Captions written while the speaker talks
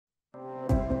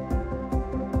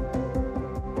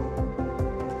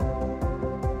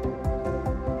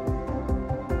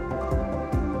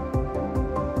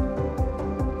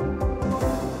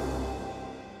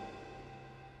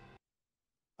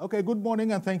Okay, good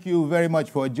morning and thank you very much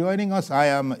for joining us. I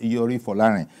am Yori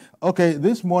Folani. Okay,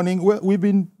 this morning we've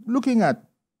been looking at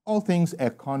all things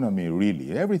economy,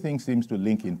 really. Everything seems to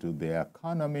link into the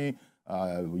economy.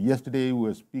 Yesterday we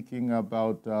were speaking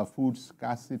about food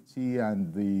scarcity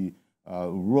and the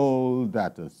role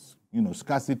that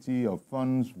scarcity of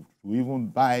funds to even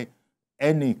buy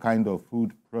any kind of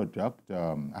food product,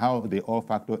 how they all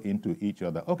factor into each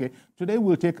other. Okay, today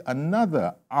we'll take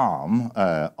another arm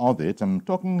of it. I'm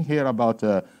talking here about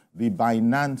the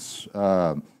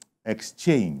Binance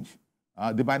exchange.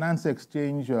 The Binance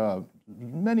exchange,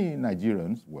 many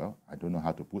Nigerians, well, I don't know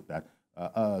how to put that,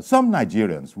 some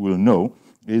Nigerians will know,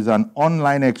 is an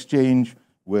online exchange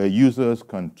where users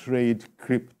can trade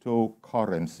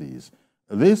cryptocurrencies.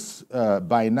 This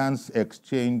Binance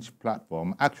exchange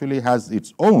platform actually has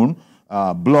its own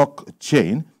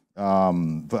blockchain,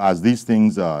 as these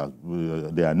things they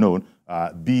are known,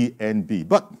 BNB.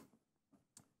 But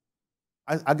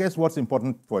I guess what's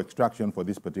important for extraction for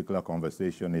this particular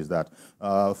conversation is that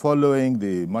following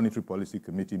the Monetary Policy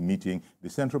Committee meeting, the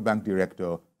central bank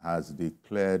director has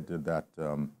declared that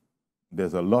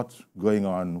there's a lot going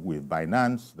on with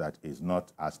Binance that is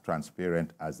not as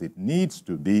transparent as it needs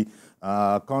to be.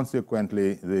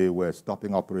 Consequently, they were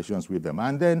stopping operations with them.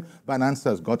 And then Binance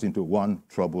has got into one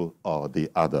trouble or the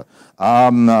other.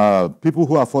 People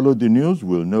who have followed the news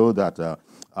will know that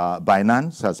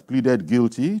Binance has pleaded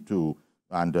guilty to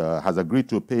and has agreed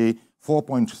to pay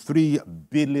 $4.3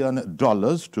 billion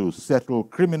to settle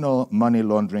criminal money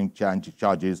laundering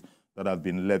charges that have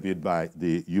been levied by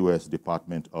the U.S.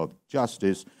 Department of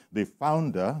Justice. The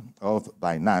founder of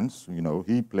Binance,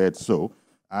 he pled so,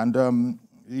 and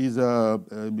he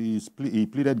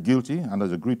pleaded guilty and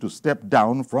has agreed to step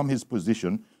down from his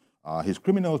position. His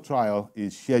criminal trial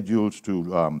is scheduled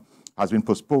to, has been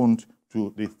postponed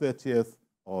to the 30th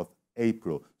of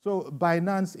April. So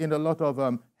Binance in a lot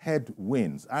of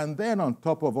headwinds. And then on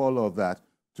top of all of that,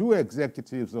 two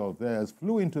executives of theirs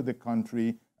flew into the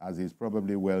country, as is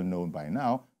probably well known by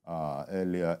now,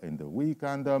 earlier in the week.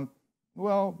 And,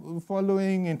 well,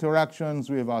 following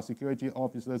interactions with our security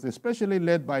officers, especially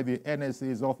led by the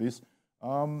NSA's office,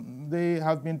 they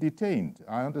have been detained.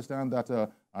 I understand that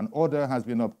an order has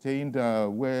been obtained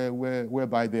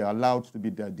whereby they are allowed to be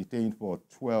detained for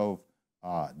 12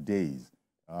 days.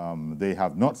 They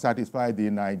have not satisfied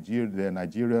the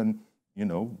Nigerian,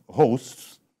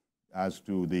 hosts as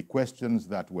to the questions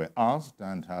that were asked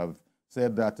and have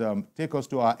said that take us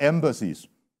to our embassies.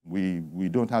 We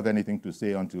don't have anything to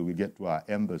say until we get to our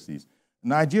embassies.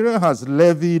 Nigeria has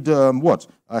levied,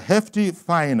 a hefty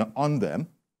fine on them,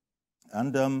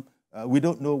 and we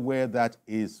don't know where that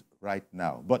is right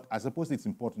now. But I suppose it's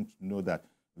important to know that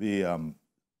the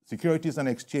Securities and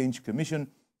Exchange Commission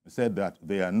said that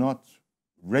they are not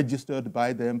registered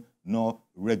by them nor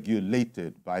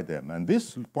regulated by them. And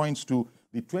this points to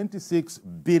the $26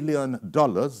 billion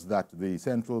that the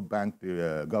central bank,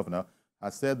 the governor,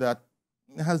 has said that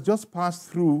has just passed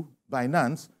through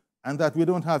Binance and that we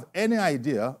don't have any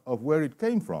idea of where it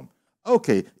came from.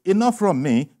 Okay, enough from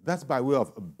me. That's by way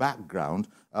of background.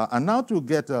 And now to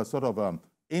get a sort of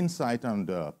insight and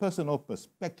personal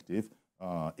perspective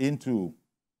into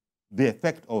the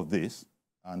effect of this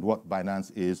and what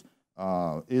Binance is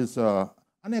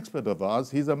an expert of ours.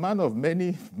 He's a man of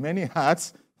many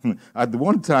hats. At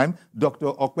one time, Dr.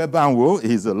 Okwebanwo,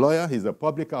 he's a lawyer, he's a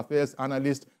public affairs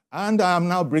analyst, and I'm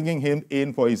now bringing him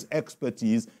in for his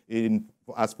expertise in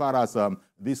as far as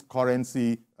this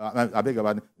currency,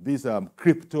 these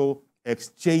crypto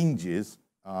exchanges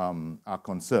are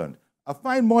concerned. A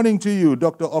fine morning to you,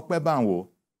 Dr. Okwebanwo.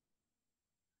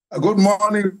 Good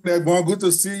morning, everyone. Good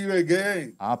to see you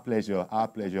again. Our pleasure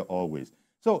always.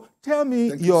 So tell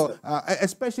me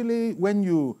especially when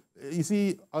you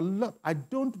see a lot, I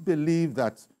don't believe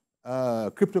that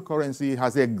cryptocurrency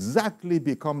has exactly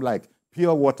become like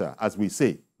pure water, as we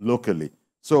say locally.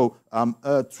 So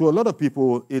to a lot of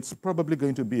people, it's probably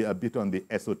going to be a bit on the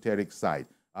esoteric side,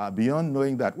 beyond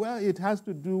knowing that, well, it has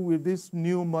to do with this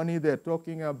new money they're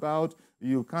talking about.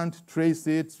 You can't trace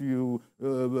it,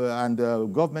 and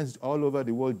governments all over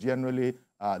the world generally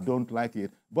don't like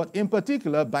it. But in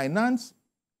particular, Binance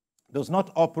does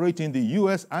not operate in the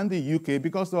US and the UK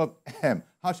because of,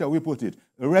 how shall we put it,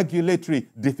 regulatory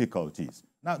difficulties.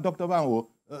 Now, Dr. Banwo,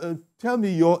 tell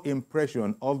me your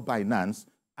impression of Binance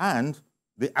and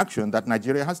the action that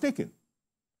Nigeria has taken.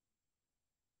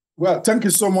 Well, thank you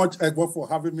so much, Edward, for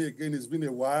having me again. It's been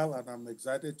a while, and I'm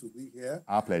excited to be here.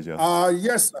 Our pleasure.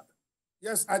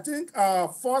 Yes, I think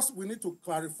first we need to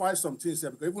clarify some things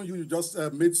here, because even you just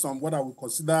made some what I would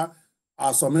consider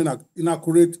some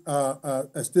inaccurate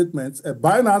statements.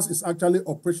 Binance is actually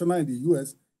operational in the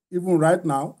US Even right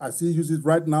now, I still use it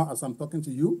right now as I'm talking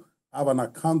to you. I have an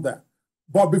account there.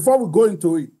 But before we go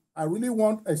into it, I really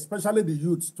want, especially the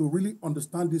youths, to really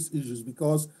understand these issues,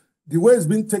 because the way it's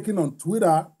been taken on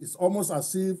Twitter is almost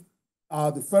as if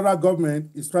the federal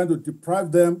government is trying to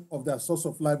deprive them of their source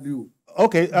of livelihood.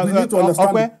 Okay, we need to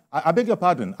understand. Okay, I beg your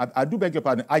pardon. I do beg your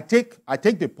pardon. I take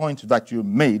the point that you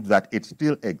made that it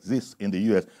still exists in the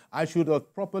U.S. I should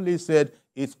have properly said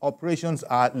its operations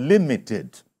are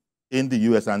limited in the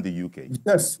U.S. and the U.K.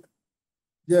 Yes,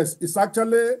 it's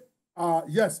actually,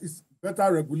 yes, it's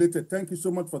better regulated. Thank you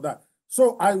so much for that.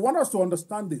 So I want us to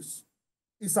understand this.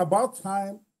 It's about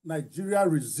time Nigeria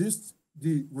resists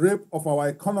the rape of our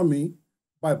economy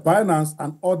by Binance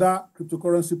and other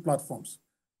cryptocurrency platforms.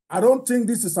 I don't think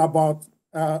this is about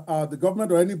the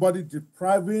government or anybody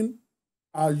depriving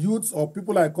youths or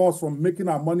people like us from making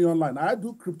our money online. I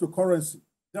do cryptocurrency,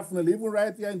 definitely, even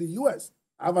right here in the US.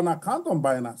 I have an account on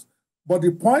Binance. But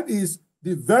the point is,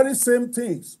 the very same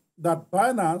things that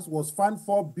Binance was fined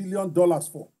 $4 billion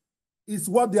for is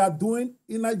what they are doing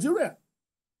in Nigeria.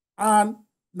 And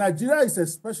Nigeria is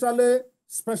especially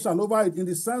special over it in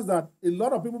the sense that a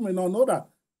lot of people may not know that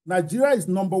Nigeria is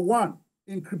 #1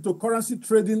 in cryptocurrency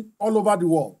trading all over the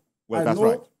world. Well, that's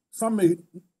right. Some may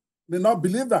not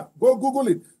believe that. Go Google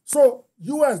it. So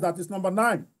US, that is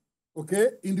 #9, okay,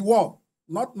 in the world,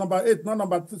 not #8, not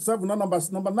 #7,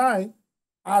 not number 9,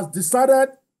 has decided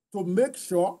to make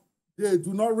sure they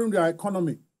do not ruin their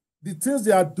economy. The things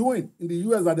they are doing in the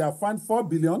US that they are fined $4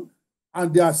 billion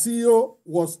and their CEO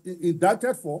was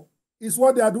indicted for is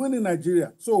what they are doing in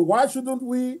Nigeria. So why shouldn't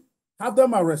we have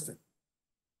them arrested?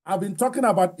 I've been talking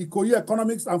about Ikoyi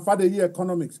economics and Fadeyi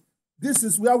economics. This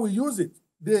is where we use it.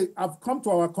 They have come to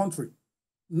our country.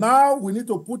 Now we need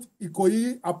to put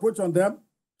Ikoyi approach on them,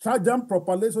 charge them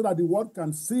properly so that the world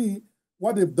can see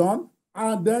what they've done,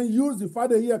 and then use the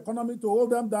Fadeyi economy to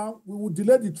hold them down. We will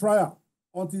delay the trial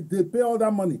until they pay all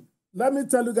that money. Let me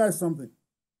tell you guys something.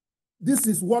 This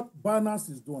is what Binance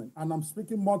is doing, and I'm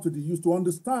speaking more to the youth to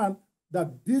understand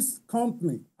that this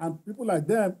company and people like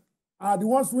them are the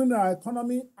ones ruining our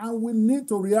economy, and we need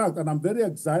to react. And I'm very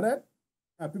excited.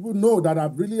 People know that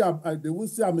they will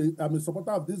say I'm a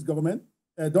supporter of this government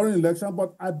during election,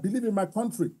 but I believe in my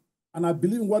country, and I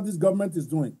believe in what this government is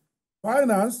doing.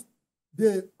 Binance,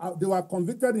 they were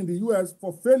convicted in the US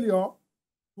for failure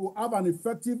to have an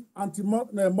effective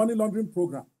anti-money laundering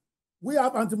program. We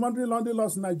have anti-money laundering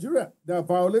laws in Nigeria. They are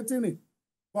violating it,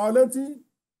 violating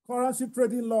currency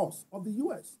trading laws of the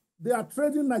US. They are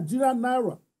trading Nigerian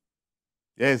Naira.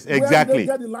 Yes, exactly. Where they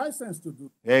get the license to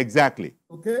do. Exactly.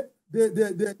 Okay?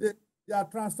 They are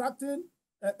transacting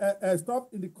stuff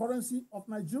in the currency of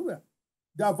Nigeria.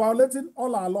 They are violating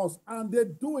all our laws, and they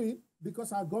do it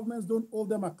because our governments don't hold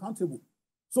them accountable.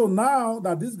 So now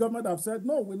that this government have said,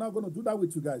 no, we're not going to do that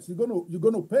with you guys. You're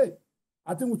going to pay.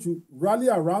 I think we should rally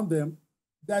around them.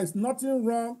 There is nothing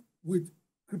wrong with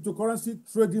cryptocurrency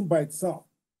trading by itself,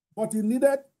 but it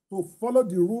needed to follow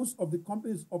the rules of the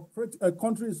countries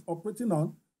operating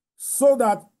on, so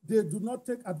that they do not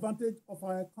take advantage of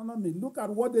our economy. Look at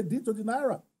what they did to the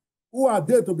Naira. Who are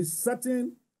they to be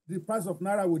setting the price of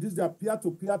Naira with this their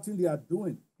peer-to-peer thing they are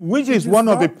doing? Which is one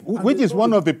of the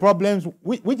problems,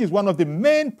 which is one of the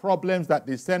main problems that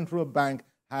the central bank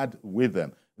had with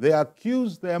them. They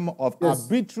accused them of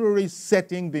arbitrarily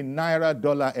setting the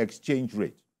Naira-dollar exchange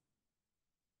rate.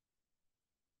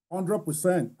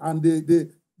 100%. And they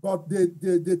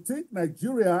think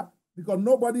Nigeria, because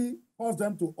nobody forced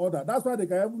them to order. That's why they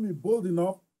can even be bold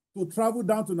enough to travel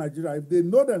down to Nigeria. If they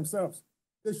know themselves,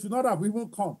 they should not have even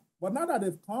come. But now that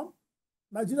they've come,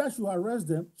 Nigeria should arrest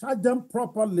them, charge them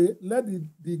properly, let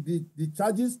the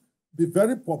charges be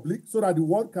very public so that the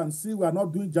world can see we are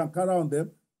not doing jankara on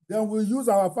them. Then we'll use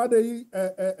our Fadeyi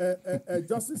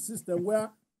justice system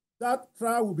where that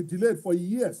trial will be delayed for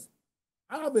years.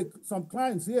 I have some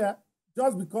clients here,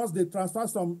 just because they transfer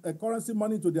some currency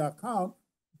money to their account,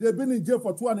 they've been in jail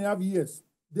for 2.5 years.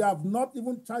 They have not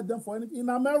even charged them for anything in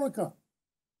America,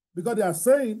 because they are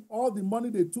saying all the money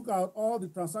they took out, all the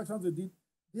transactions they did,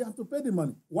 they have to pay the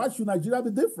money. Why should Nigeria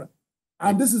be different?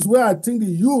 And this is where I think the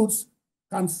youths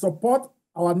can support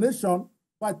our nation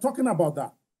by talking about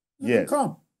that. You can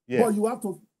come, but you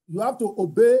have to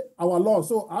obey our law.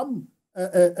 So I'm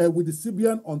with the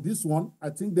CBN on this one. I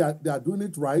think they are doing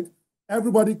it right.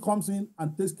 Everybody comes in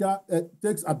and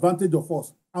takes advantage of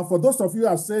us. And for those of you who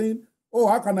are saying, oh,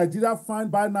 how can Nigeria fine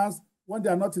Binance when they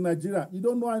are not in Nigeria? You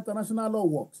don't know how international law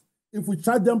works. If we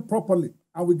charge them properly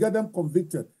and we get them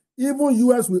convicted, even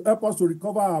US will help us to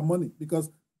recover our money, because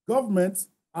governments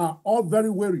are all very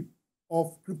wary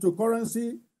of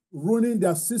cryptocurrency ruining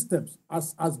their systems.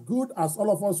 As good as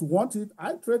all of us want it,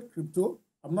 I trade crypto.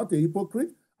 I'm not a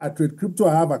hypocrite. I trade crypto.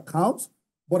 I have accounts.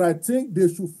 But I think they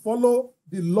should follow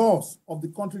the laws of the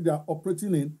country they are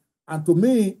operating in. And to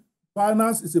me,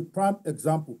 Binance is a prime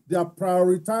example. They are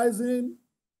prioritizing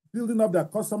building up their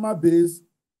customer base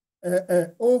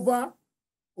over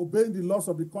obeying the laws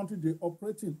of the country they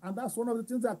operate in. And that's one of the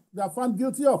things that they are found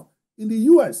guilty of in the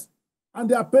US. And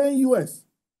they are paying US.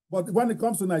 But when it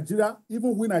comes to Nigeria,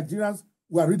 even we Nigerians,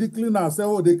 we are ridiculing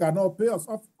ourselves, oh, they cannot pay us.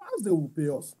 Of course they will pay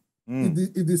us.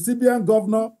 If the CBN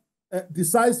governor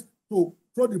decides to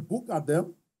throw the book at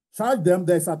them, charge them,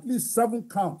 there's at least 7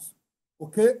 counts,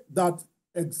 okay, that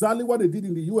exactly what they did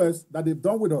in the US that they've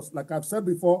done with us. Like I've said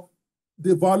before,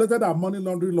 they violated our money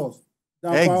laundering laws.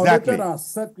 They have violated our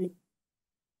SEC.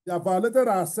 They have violated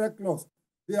our SEC laws.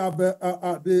 They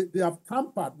have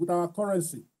tampered with our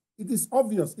currency. It is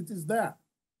obvious. It is there.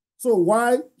 So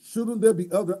why shouldn't they be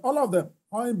held? All of them,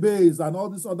 Coinbase and all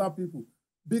these other people,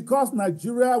 because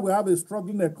Nigeria will have a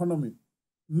struggling economy.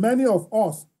 Many of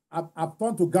us have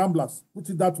turned to gamblers, put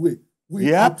it that way.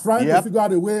 We are trying to figure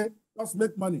out a way, just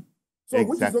make money. So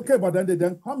which is okay, but then they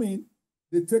then come in,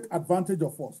 they take advantage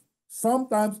of us.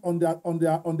 Sometimes on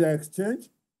their exchange,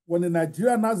 when a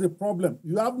Nigerian has a problem,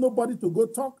 you have nobody to go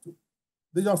talk to.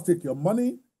 They just take your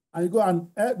money and you go and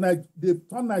they've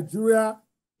turned Nigeria.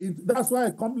 That's why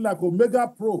a company like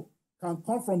Omega Pro can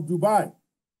come from Dubai,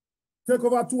 take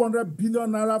over 200 billion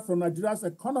naira from Nigeria's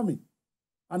economy,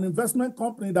 an investment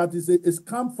company that is a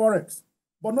scam forex,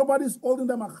 but nobody's holding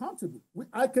them accountable.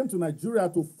 I came to Nigeria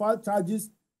to file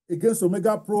charges against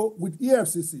Omega Pro with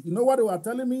EFCC. You know what they were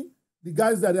telling me? The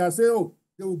guys that they are saying, oh,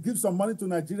 they will give some money to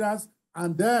Nigerians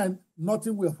and then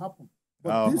nothing will happen.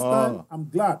 But this time, I'm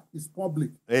glad it's public.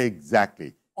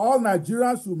 Exactly. All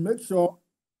Nigerians should make sure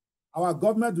our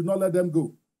government do not let them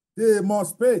go. They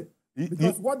must pay.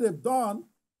 Because what they've done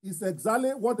is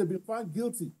exactly what they've been found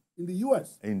guilty in the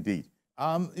US. Indeed.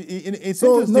 It's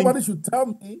so interesting. Nobody should tell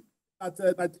me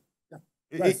that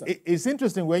it's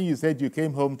interesting when you said you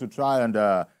came home to try and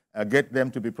get them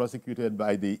to be prosecuted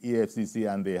by the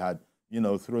EFCC, and they had,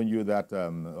 thrown you that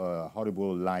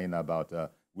horrible line about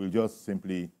we'll just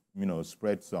simply,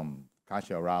 spread some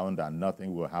cash around and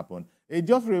nothing will happen. It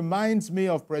just reminds me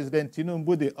of President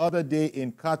Tinubu the other day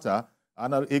in Qatar,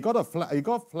 and he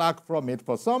got flack from it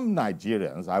for some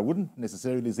Nigerians. I wouldn't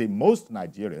necessarily say most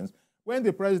Nigerians, when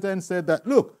the president said that,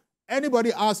 look,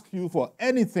 anybody asks you for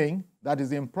anything that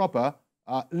is improper,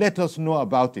 let us know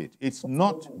about it. It's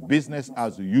not business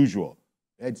as usual.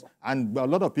 And a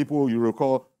lot of people, you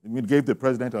recall, we gave the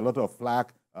president a lot of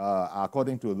flack.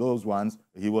 According to those ones,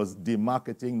 he was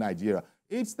demarketing Nigeria.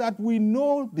 It's that we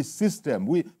know the system.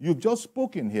 You've just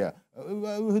spoken here.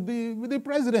 The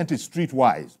president is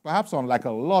streetwise, perhaps unlike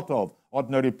a lot of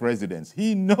ordinary presidents.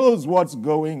 He knows what's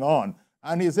going on.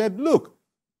 And he said, look,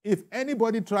 if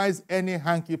anybody tries any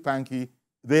hanky-panky,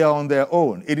 they are on their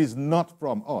own. It is not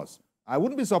from us. I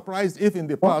wouldn't be surprised if in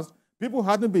the past people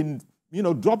hadn't been,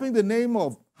 dropping the name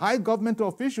of high government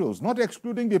officials, not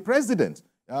excluding the president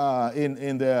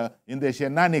in their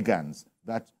shenanigans,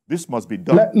 that this must be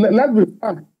done.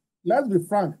 Let's be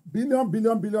frank.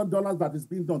 Billion dollars that is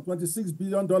being done. $26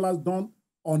 billion done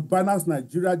on Binance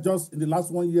Nigeria just in the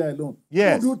last 1 year alone.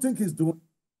 Yes. Who do you think is doing?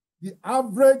 The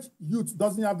average youth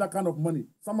doesn't have that kind of money.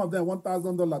 Some of them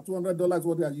 $1,000, $200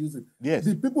 what they are using. Yes.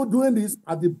 The people doing this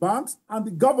are the banks and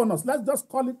the governors. Let's just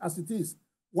call it as it is.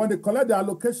 When they collect their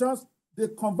allocations, they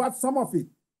convert some of it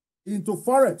into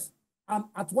Forex and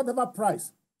at whatever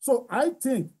price. So I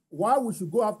think while we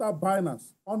should go after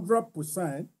Binance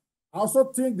 100%, I also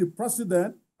think the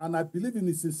president, and I believe in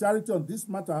his sincerity on this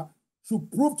matter,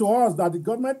 should prove to us that the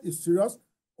government is serious.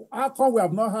 How come we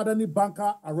have not had any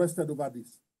banker arrested over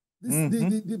this?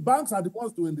 The banks are the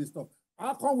ones doing this stuff.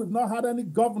 How come we've not had any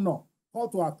governor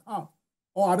called to account?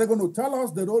 Or are they going to tell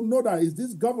us they don't know that it's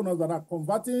these governors that are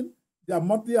converting their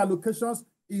monthly allocations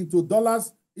into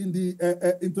dollars, into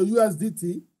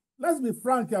USDT? Let's be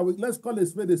frank here. Let's call a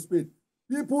spade a spade.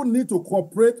 People need to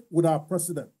cooperate with our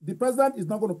president. The president is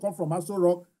not going to come from Aso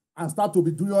Rock and start to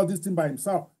be doing all this thing by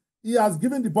himself. He has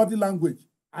given the body language.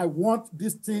 I want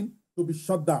this thing to be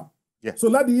shut down. Yeah. So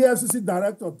let the EFCC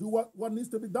director do what needs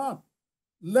to be done.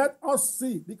 Let us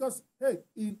see, because, hey,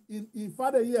 in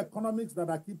Father year economics that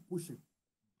I keep pushing,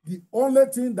 the only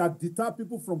thing that deter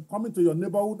people from coming to your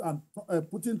neighborhood and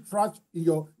putting trash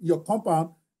in your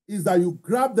compound is that you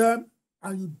grab them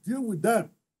and you deal with them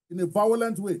in a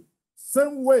violent way.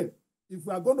 Same way, if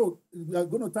we are going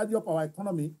to tidy up our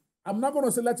economy, I'm not going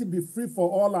to say let it be free for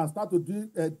all and start to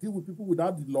deal with people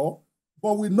without the law,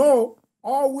 but we know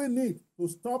all we need to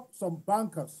stop some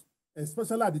bankers,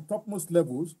 especially at the topmost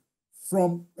levels,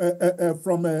 from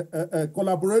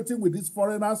collaborating with these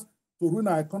foreigners to ruin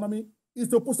our economy is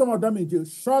to put some of them in jail,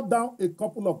 shut down a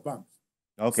couple of banks.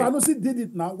 Okay. Sanusi did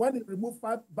it now when he removed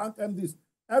 5 bank MDs.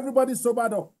 Everybody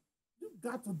sobered up. You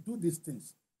got to do these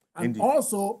things. And Indeed.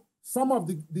 also, some of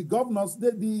the governors,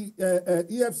 the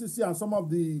EFCC and some of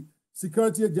the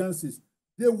security agencies,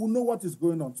 they will know what is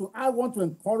going on. So I want to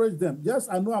encourage them. Yes,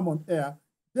 I know I'm on air.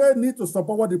 They need to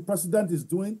support what the president is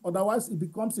doing. Otherwise, it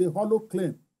becomes a hollow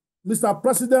claim. Mr.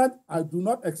 President, I do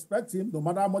not expect him, no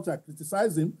matter how much I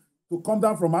criticize him, to come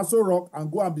down from Aso Rock and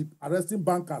go and be arresting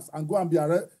bankers and go and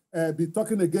be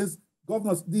talking against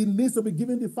governors. He needs to be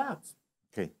given the facts.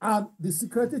 Okay. And the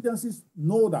security agencies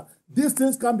know that these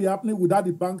things can be happening without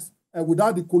the banks,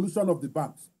 without the collusion of the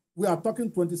banks. We are talking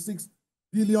 $26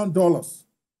 billion.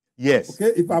 Yes.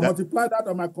 Okay. If I multiply that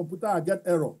on my computer, I get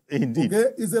error. Indeed.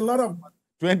 Okay. It's a lot of money.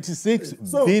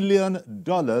 $26 billion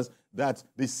that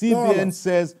the CBN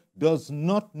says does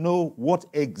not know what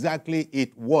exactly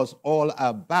it was all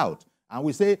about. And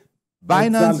we say,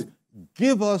 Binance,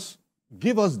 Exactly.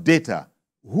 give us data.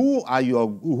 Who are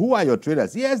your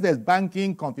traders? Yes, there's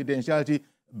banking confidentiality.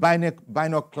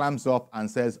 Binance clams up and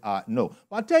says no.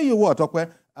 But I'll tell you what, Okwe,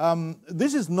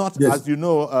 this is not, Yes. as you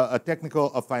know,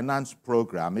 a finance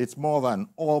program. It's more of an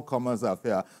all-commerce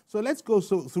affair. So let's go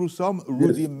through some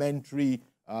rudimentary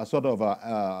sort of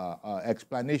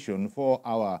explanation for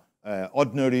our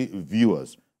ordinary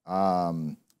viewers.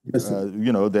 Yes,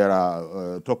 you know, there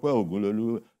are Tokwe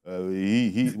Ogulolu.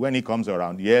 When he comes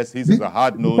around, yes, this is a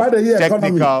hard-nosed,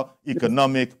 technical,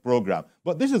 economic program.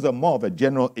 But this is more of a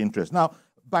general interest. Now,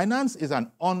 Binance is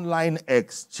an online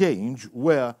exchange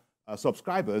where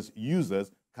subscribers,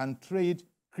 users, can trade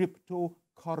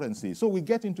cryptocurrency. So we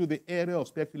get into the area of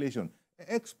speculation.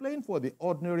 Explain for the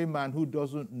ordinary man who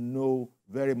doesn't know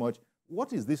very much,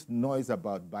 what is this noise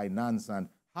about Binance and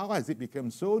how has it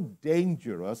become so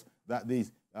dangerous that the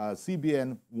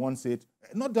CBN wants it,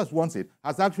 not just wants it,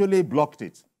 has actually blocked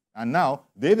it. And now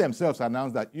they themselves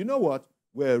announced that, you know what,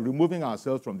 we're removing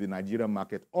ourselves from the Nigerian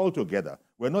market altogether.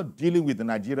 We're not dealing with the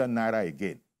Nigerian Naira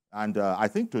again. And I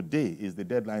think today is the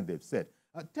deadline they've set.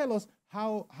 Tell us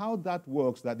how that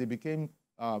works, that they became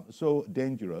so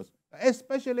dangerous,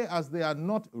 especially as they are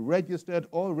not registered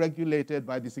or regulated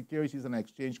by the Securities and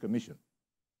Exchange Commission.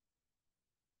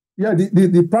 Yeah,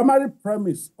 the primary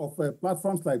premise of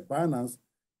platforms like Binance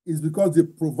is because they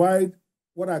provide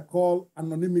what I call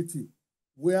anonymity,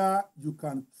 where you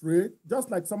can trade,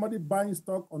 just like somebody buying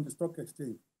stock on the stock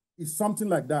exchange. It's something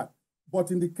like that.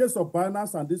 But in the case of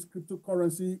Binance and these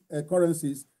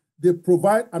currencies, they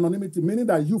provide anonymity, meaning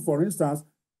that you, for instance,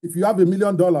 if you have $1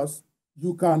 million,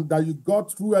 that you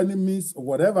got through any means or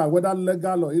whatever, whether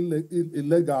legal or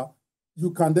illegal,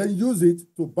 you can then use it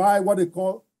to buy what they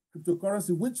call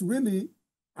cryptocurrency, which really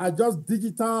are just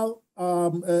digital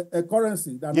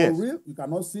currency. They're not real. You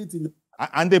cannot see it in your...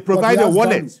 And they provide a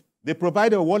wallet. They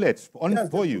provide a wallet for you.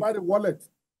 They provide a wallet.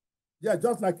 Yeah,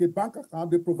 just like a bank account,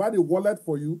 they provide a wallet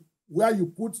for you where you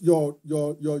put your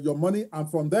money, and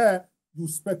from there you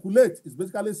speculate. It's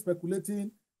basically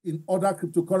speculating in other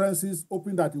cryptocurrencies,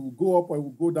 hoping that it will go up or it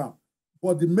will go down.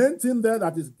 But the main thing there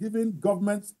that is giving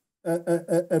governments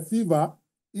a fever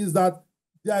is that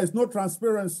there is no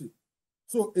transparency.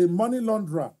 So a money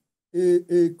launderer,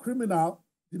 a criminal,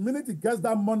 the minute he gets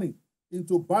that money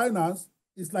into Binance,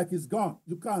 it's like it's gone.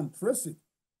 You can't trace it.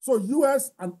 So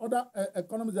US and other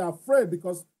economies are afraid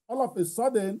because all of a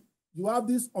sudden you have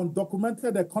this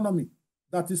undocumented economy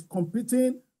that is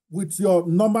competing with your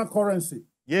normal currency.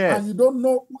 Yes. And you don't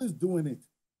know who is doing it.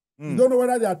 You don't know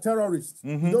whether they are terrorists.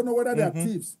 You don't know whether they are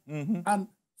thieves. And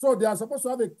so they are supposed to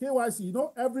have a KYC. You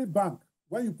know, every bank,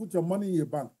 when you put your money in your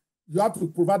bank, you have to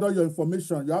provide all your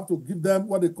information. You have to give them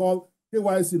what they call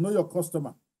KYC, know your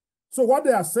customer. So what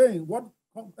they are saying, what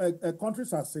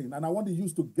countries are saying, and I want the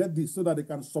youth to get this so that they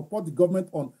can support the government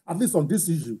on, at least on this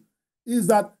issue, is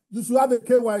that you should have a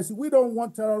KYC. We don't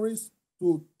want terrorists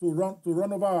to run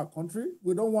over our country.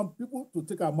 We don't want people to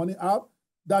take our money out.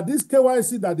 That this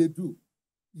KYC that they do,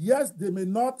 yes, they may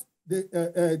not,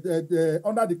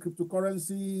 under the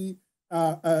cryptocurrency,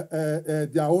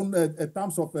 their own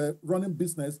terms of running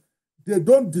business, they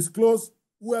don't disclose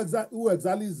who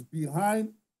exactly is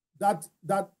behind that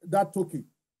token.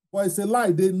 But it's a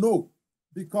lie, they know.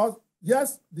 Because,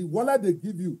 yes, the wallet they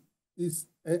give you is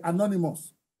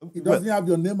anonymous. It doesn't have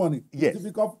your name on it. Yes. It's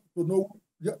difficult to know.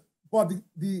 But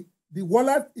the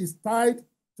wallet is tied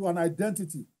to an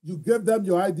identity. You gave them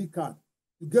your ID card.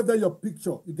 You gave them your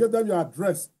picture. You gave them your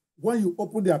address when you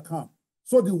open the account.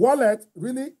 So the wallet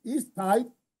really is tied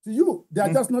to you. They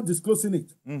are just not disclosing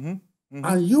it.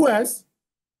 And US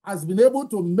has been able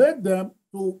to make them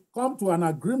to come to an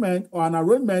agreement or an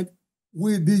arrangement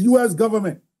with the U.S.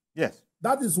 government. Yes.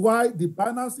 That is why the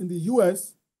Binance in the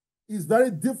U.S. is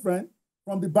very different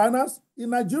from the Binance in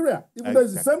Nigeria, even though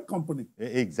it's the same company.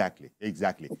 Exactly.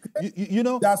 Okay? You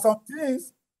know, there are some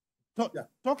things.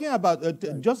 Talking about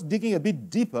just digging a bit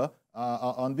deeper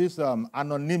on this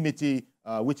anonymity,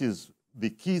 which is the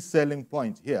key selling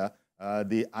point here,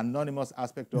 the anonymous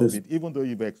aspect of it, even though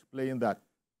you've explained that,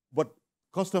 but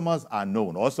customers are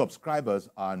known or subscribers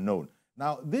are known.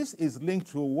 Now, this is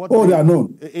linked to what they are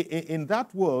known. In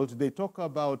that world, they talk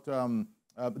about a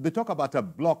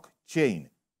blockchain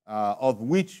of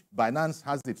which Binance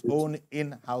has its own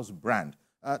in-house brand.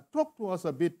 Talk to us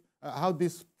a bit how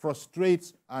this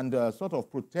frustrates and sort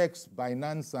of protects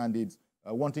Binance and its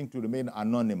wanting to remain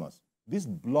anonymous. This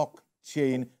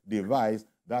blockchain device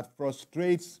that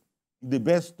frustrates the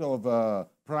best of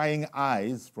prying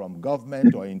eyes from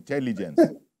government or intelligence.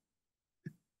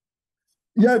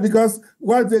 Yeah, because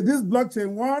what this blockchain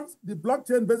wants, the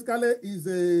blockchain basically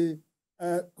is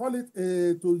call it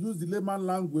to use the layman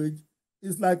language,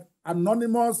 it's like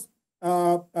anonymous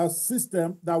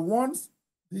system that once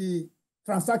the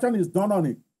transaction is done on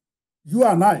it, you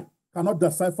and I cannot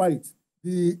decipher it.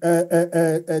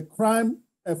 The crime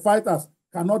fighters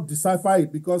cannot decipher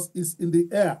it because it's in the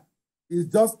air. It's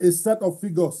just a set of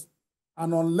figures.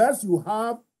 And unless you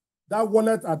have that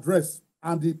wallet address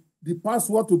and the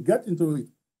password to get into it,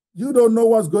 you don't know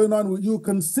what's going on. You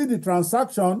can see the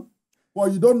transaction,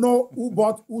 but you don't know who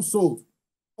bought, who sold.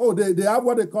 Oh, they have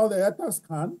what they call the Ether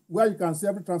scan, where you can see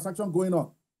every transaction going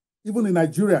on. Even in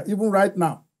Nigeria, even right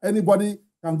now, anybody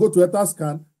can go to Ether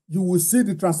scan, you will see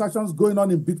the transactions going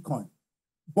on in Bitcoin.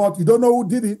 But you don't know who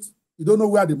did it. You don't know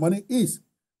where the money is.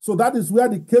 So that is where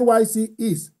the KYC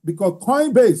is, because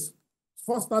Coinbase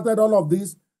first started all of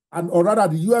this, or rather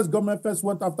the US government first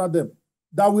went after them.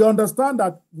 That we understand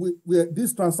that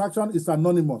this transaction is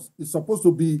anonymous. It's supposed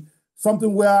to be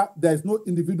something where there is no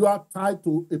individual tied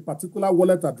to a particular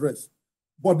wallet address.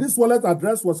 But this wallet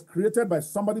address was created by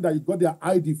somebody that you got their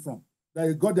ID from, that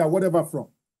you got their whatever from.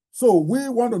 So we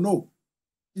want to know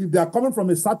if they are coming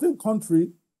from a certain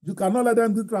country, you cannot let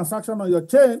them do transaction on your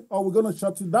chain or we're going to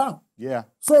shut you down. Yeah.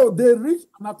 So they reach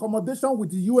an accommodation with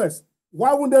the US.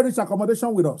 Why wouldn't they reach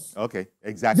accommodation with us? Okay,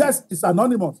 exactly. Yes, it's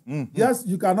anonymous. Yes,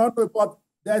 you cannot know, but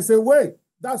there's a way.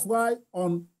 That's why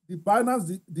on the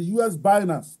Binance, the US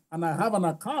Binance, and I have an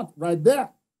account right there.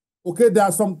 Okay, there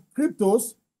are some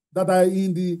cryptos that are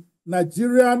in the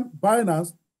Nigerian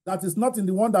Binance that is not in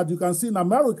the one that you can see in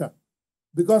America.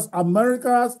 Because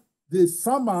Americans, they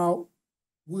somehow,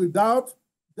 without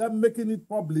them making it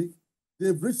public,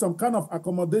 they've reached some kind of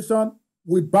accommodation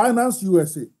with Binance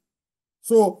USA.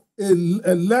 So a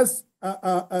less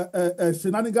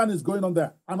shenanigan is going on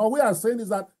there. And all we are saying is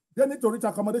that they need to reach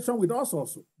accommodation with us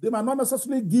also. They might not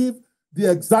necessarily give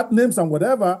the exact names and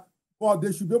whatever, but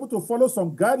they should be able to follow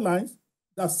some guidelines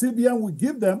that CBN will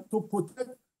give them to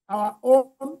protect our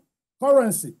own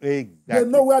currency. Exactly. They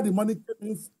know where the money came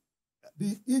in.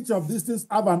 Each of these things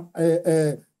have an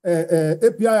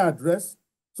API address,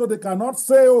 so they cannot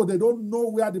say, oh, they don't know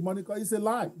where the money comes. It's a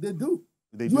lie. They do.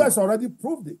 The US already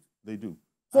proved it. They do.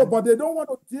 So, but they don't want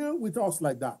to deal with us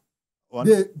like that.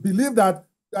 They believe that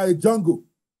they're a jungle,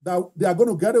 that they are going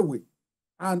to get away.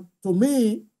 And to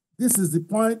me, this is the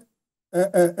point.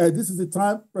 This is the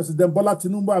time President Bola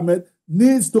Tinubu Ahmed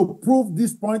needs to prove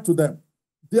this point to them.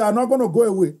 They are not going to go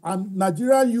away. And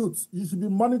Nigerian youths, you should be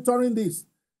monitoring this.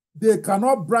 They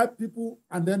cannot bribe people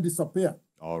and then disappear.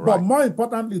 All right. But more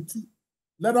importantly, too,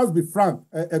 let us be frank,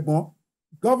 Egbon,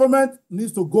 government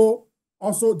needs to go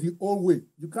also the old way.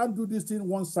 You can't do this thing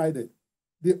one-sided.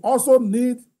 They also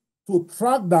need to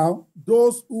track down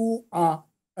those who are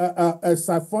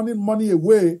siphoning money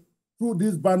away through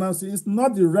this Binance. It's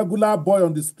not the regular boy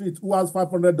on the street who has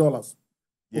 $500.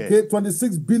 Yes. Okay,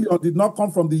 26 billion did not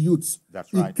come from the youths.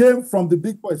 That's right. It came from the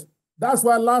big boys. That's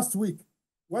why last week,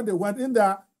 when they went in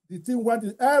there, the team went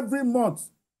in every month.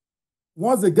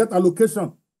 Once they get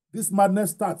allocation, this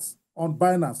madness starts on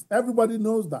Binance. Everybody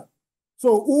knows that.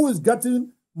 So who is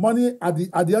getting money at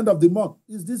the end of the month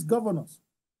is these governors.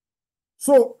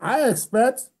 So I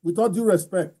expect, with all due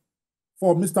respect,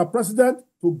 for Mr. President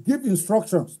to give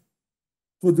instructions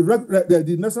to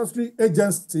the necessary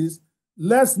agencies.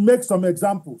 Let's make some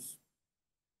examples.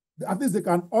 At least they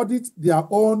can audit their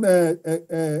own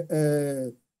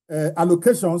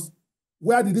allocations.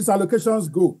 Where did these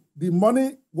allocations go? The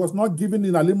money was not given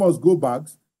in Alimo's go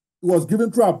bags. It was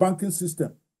given through our banking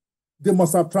system. They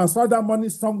must have transferred that money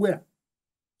somewhere.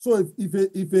 So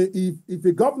if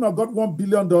a governor got $1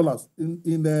 billion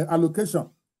in allocation,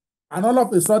 and all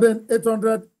of a sudden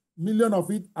 800 million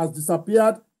of it has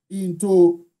disappeared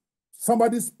into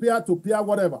somebody's peer-to-peer,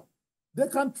 whatever. They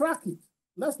can track it.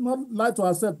 Let's not lie to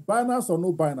ourselves, Binance or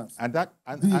no Binance. And that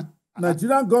the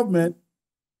Nigerian government.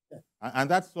 And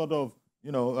that sort of,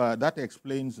 that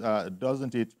explains,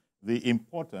 doesn't it, the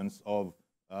importance of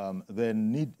the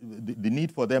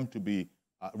need for them to be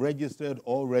registered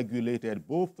or regulated,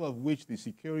 both of which the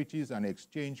Securities and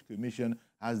Exchange Commission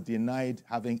has denied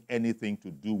having anything to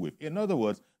do with. In other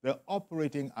words, they're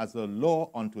operating as a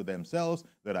law unto themselves.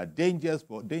 There are dangers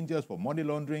for money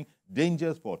laundering,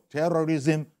 dangers for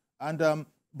terrorism. And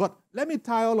but let me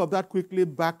tie all of that quickly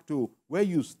back to where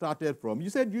you started from. You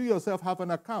said you yourself have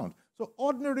an account. So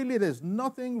ordinarily, there's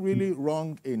nothing really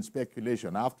wrong in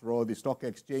speculation. After all, the stock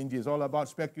exchange is all about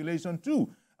speculation too.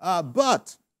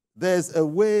 But there's a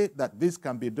way that this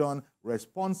can be done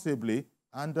responsibly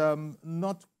and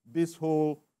not this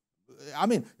whole, I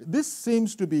mean, this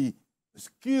seems to be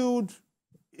skewed,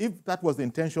 if that was the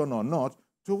intention or not,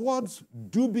 towards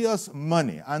dubious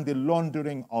money and the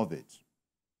laundering of it.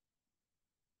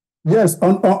 Yes,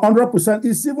 100%.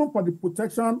 It's even for the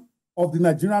protection of the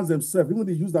Nigerians themselves, even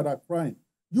the youths that are crying.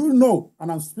 You know,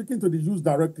 and I'm speaking to the youths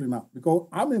directly now because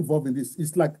I'm involved in this.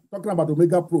 It's like talking about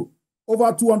Omega Pro.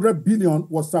 Over 200 billion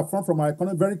was saffron from our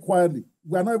economy very quietly.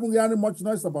 We are not even hearing much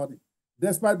noise about it,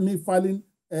 despite me filing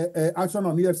action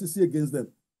on EFCC against them.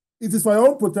 It is for your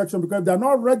own protection because if they are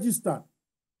not registered,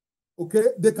 okay,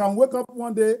 they can wake up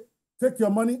one day, take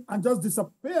your money, and just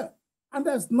disappear. And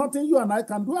there's nothing you and I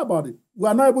can do about it. We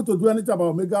are not able to do anything about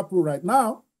Omega Pro right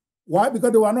now. Why?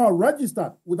 Because they were not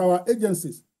registered with our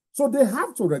agencies. So they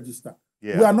have to register.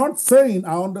 Yeah. We are not saying,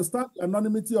 I understand the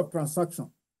anonymity of transaction,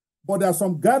 but there are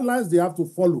some guidelines they have to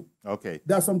follow. Okay.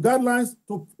 There are some guidelines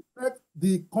to protect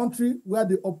the country where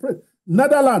they operate.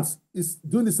 Netherlands is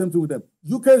doing the same thing with them.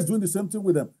 UK is doing the same thing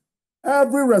with them.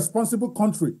 Every responsible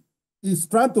country is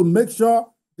trying to make sure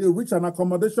they reach an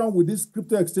accommodation with these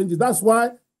crypto exchanges. That's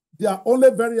why they are only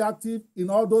very active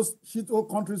in all those shithole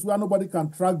countries where nobody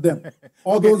can track them.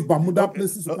 All those Bermuda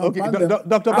places you can find them.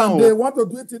 Dr. Banwo, and they want to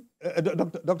do it in...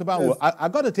 Dr. Banwo, yes. I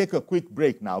got to take a quick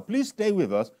break now. Please stay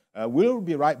with us. We'll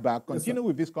be right back. Continue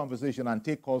with this conversation and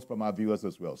take calls from our viewers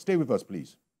as well. Stay with us,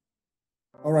 please.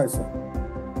 All right, sir.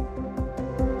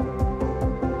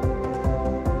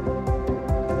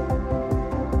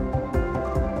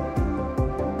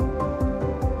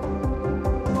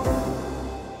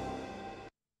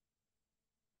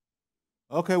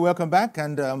 Okay, welcome back.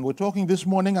 And we're talking this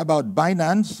morning about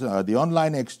Binance, the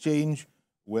online exchange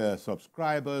where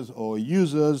subscribers or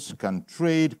users can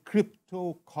trade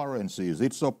cryptocurrencies.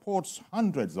 It supports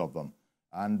hundreds of them.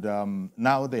 And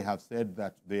now they have said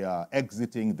that they are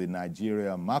exiting the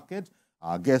Nigeria market.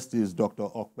 Our guest is Dr.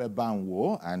 Okpe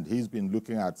Banwo, and he's been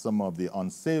looking at some of the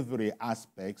unsavory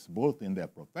aspects, both in their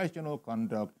professional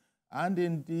conduct and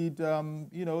indeed,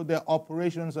 their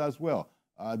operations as well.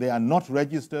 They are not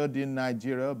registered in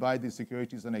Nigeria by the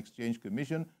Securities and Exchange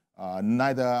Commission.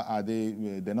 Neither are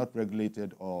they're not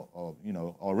regulated or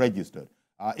registered.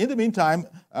 In the meantime,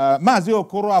 Mazi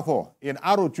Okorafor in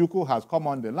Arochukwu has come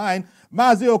on the line.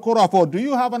 Mazi Okorafor, do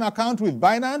you have an account with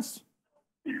Binance?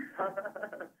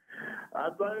 I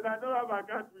don't have an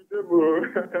account with them.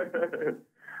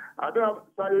 I don't have.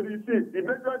 So you see, the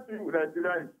major thing with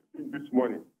Nigeria is this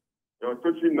morning. It was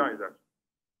touching nice.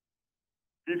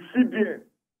 The CBN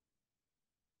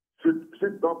should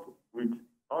sit up with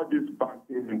all these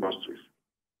banking industries.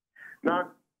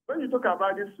 Now, when you talk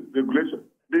about this regulation,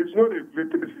 there's no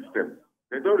regulatory system.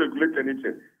 They don't regulate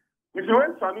anything. You see,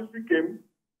 when Sanusi came,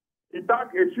 he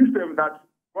took a system that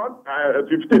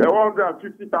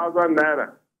 150,000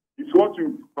 naira is what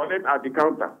you collect at the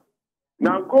counter.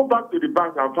 Now go back to the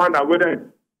bank and find out whether it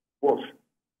was.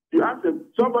 You ask them,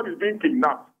 somebody's being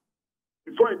kidnapped.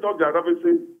 Before he talks to the office,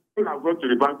 people have gone to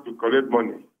the bank to collect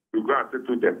money to go and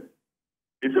settle them.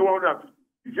 He said,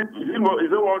 is it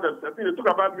 100? I think they talk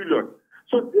about millions.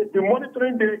 So the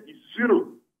monitoring there is zero.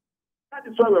 That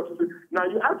is why we have to say. Now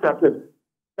you ask yourself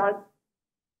that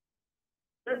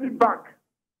any bank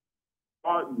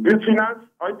or the finance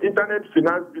or internet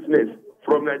finance business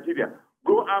from Nigeria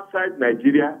go outside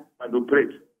Nigeria and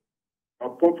operate or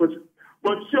purpose.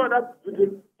 But you see all that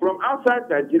from outside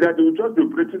Nigeria, they will just be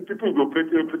operating, people will be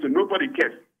operating, nobody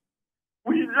cares.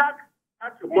 We lack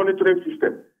that monitoring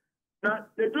system. Now,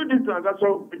 they do this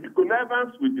transaction with the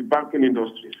connivance with the banking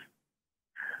industries.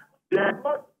 They are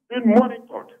not being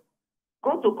monitored.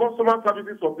 Go to customer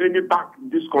services of any bank in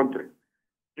this country.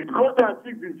 You go there and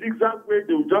see the zigzag way,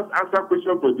 they will just answer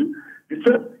questions for you. The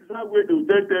same zigzag way, they will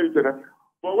tell you.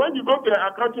 But when you go to an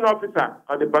accounting officer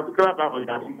at a particular bank or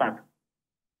your own bank,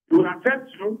 he will assess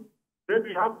you,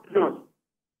 maybe you have billions.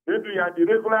 Maybe you are the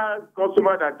regular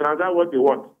customer that transact what they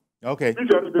want. Okay. This is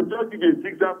the third thing is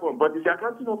zigzag form, but it's the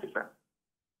accounting officer.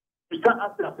 You start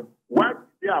asking them, why did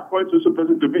they appoint a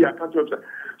person to be accounting officer?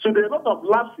 So there are a lot of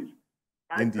lapses.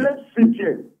 I blame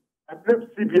CBN,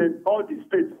 all the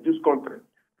states in this country,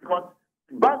 because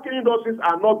banking industries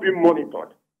are not being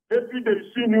monitored. Every day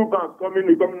you see new banks coming.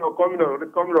 At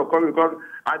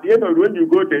the end of when you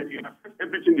go there,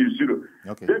 everything is zero.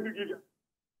 Okay. Let me give you.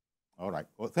 All right.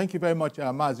 Well, thank you very much,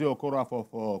 Mazi Okora,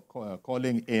 for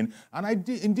calling in. And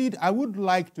indeed, I would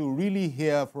like to really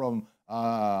hear from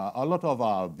a lot of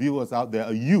our viewers out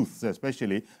there, youths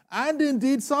especially, and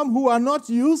indeed some who are not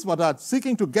youths but are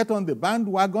seeking to get on the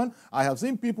bandwagon. I have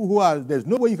seen people who are, there's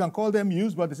no way you can call them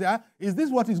youths, but they say, is this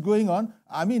what is going on?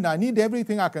 I mean, I need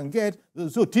everything I can get,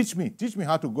 so teach me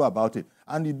how to go about it.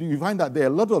 And you find that there are a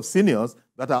lot of seniors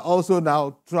that are also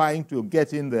now trying to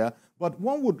get in there. But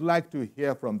one would like to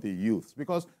hear from the youths,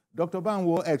 because Dr.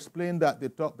 Banwo explained that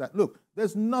look,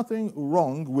 there's nothing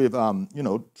wrong with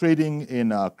trading in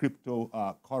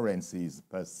cryptocurrencies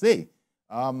per se,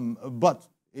 but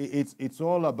it's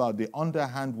all about the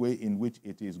underhand way in which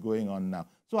it is going on now.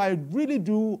 So I really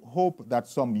do hope that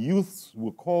some youths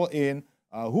will call in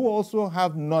who also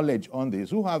have knowledge on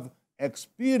this, who have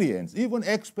experience, even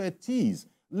expertise.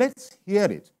 Let's hear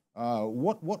it.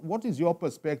 What is your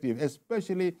perspective,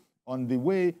 especially on the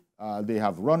way they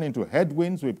have run into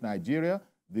headwinds with Nigeria,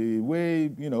 the way,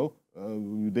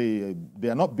 they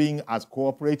are not being as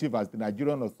cooperative as the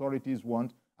Nigerian authorities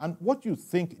want, and what you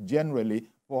think generally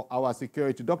for our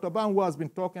security. Dr. Banwo has been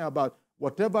talking about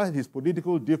whatever his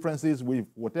political differences with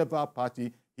whatever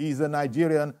party, he's a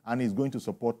Nigerian and he's going to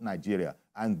support Nigeria.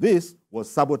 And this was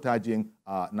sabotaging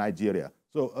Nigeria.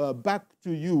 So back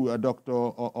to you, Dr.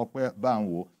 Okwe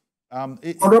Banwo.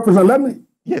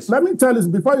 Let me tell you,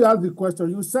 before you ask the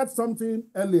question, you said something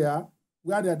earlier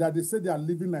where they say they are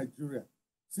leaving Nigeria.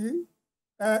 See,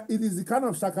 it is the kind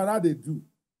of shakara they do.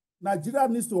 Nigeria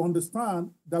needs to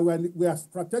understand that we are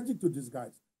strategic to these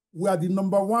guys. We are the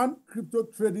 #1 crypto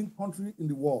trading country in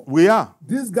the world. We are.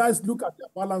 These guys look at their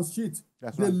balance sheet.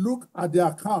 They look at their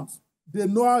accounts. They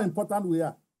know how important we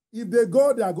are. If they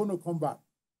go, they are going to come back.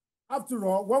 After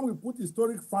all, when we put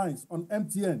historic fines on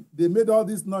MTN, they made all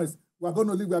this noise. We're going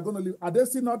to leave, we're going to leave. Are they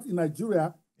still not in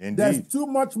Nigeria? Indeed. There's too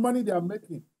much money they are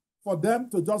making for them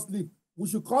to just leave. We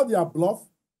should call their bluff.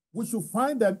 We should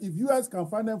find them. If US can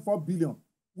find them $4 billion,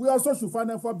 we also should find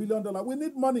them $4 billion. We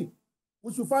need money.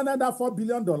 We should find them that $4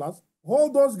 billion.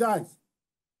 Hold those guys.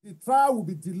 The trial will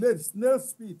be delayed, snail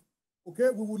speed. Okay,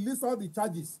 we will list all the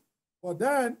charges. But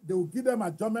then they will give them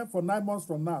adjournment for 9 months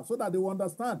from now so that they will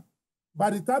understand. By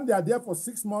the time they are there for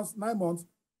 6 months, 9 months,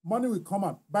 money will come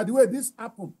out. By the way, this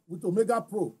happened with Omega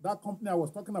Pro, that company I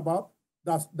was talking about,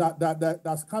 that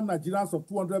scammed Nigerians of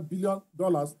 $200 billion.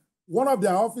 One of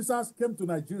their officers came to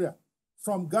Nigeria.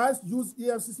 Some guys used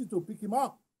EFCC to pick him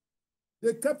up.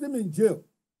 They kept him in jail.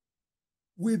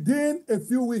 Within a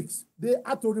few weeks, they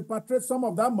had to repatriate some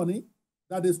of that money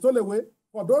that they stole away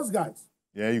for those guys.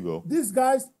 There you go. These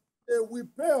guys, they will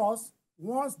pay us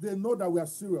once they know that we are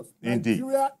serious. Indeed.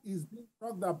 Nigeria is being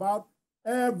talked about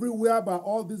everywhere by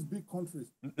all these big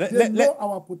countries. They know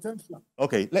our potential.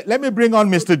 Okay, let me bring on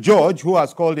Mr. George, who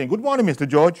has called in. Good morning, Mr.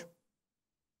 George.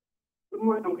 Good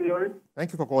morning, Uncle Yori.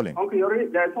 Thank you for calling. Uncle Yori,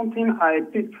 there's something I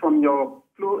picked from your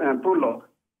prologue.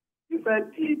 You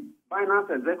said the Binance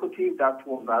executive that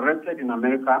was arrested in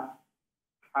America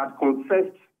had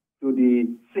confessed to the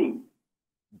sin.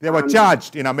 They were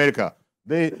charged in America.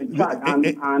 The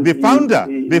founder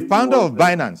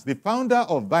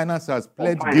of Binance has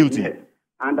pled guilty. Yes,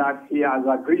 and that he has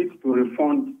agreed to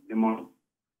refund the money.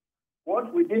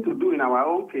 What we need to do in our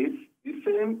own case, the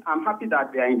same, I'm happy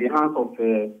that they are in the hands of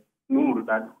Noor,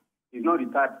 that is not the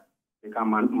type they can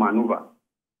maneuver.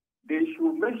 They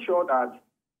should make sure that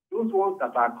those ones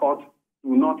that are caught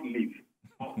do not leave.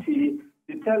 See,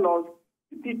 they tell us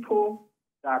the people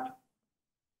that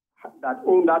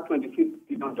own that $26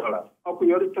 billion.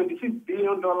 $26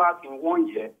 billion in 1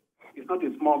 year is not a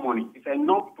small money. It's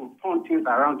enough to turn things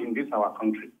around in this our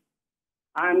country.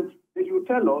 And they should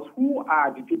tell us who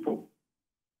are the people.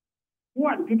 Who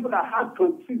are the people that have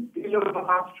 $26 billion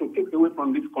to take away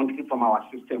from this country, from our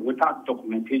system, without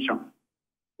documentation?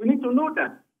 We need to know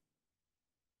that.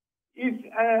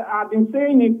 I've been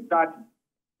saying it that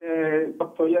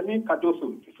Dr. Yemi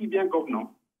Cardoso, the CBN governor,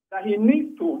 that he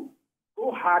needs to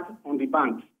go hard on the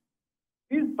banks.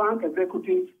 These bank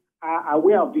executives are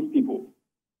aware of these people.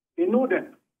 They know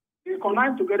them. They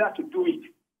connive together to do it.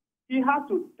 He has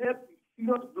to step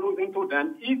serious blows into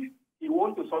them if he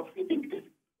wants to succeed in this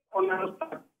honest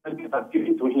that has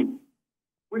given to him.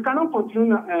 We cannot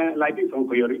continue like this,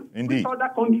 Uncle Yori. Indeed. With other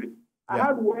countries. I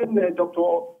had when Dr.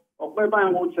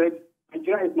 Okwebanwo said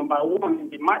Nigeria is number one in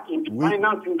the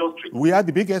finance industry. We are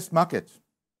the biggest market.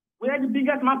 We are the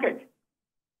biggest market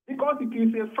because it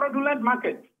is a fraudulent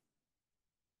market.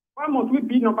 Why must we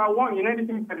be number one in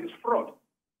anything that is fraud?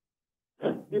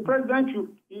 The president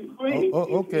should,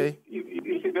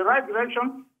 if in the right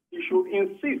direction, he should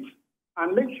insist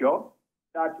and make sure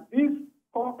that these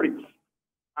culprits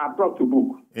are brought to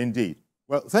book. Indeed.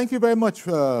 Well, thank you very much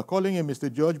for calling in,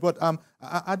 Mr. George, but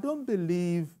I don't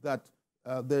believe that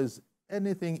there's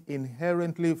anything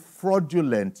inherently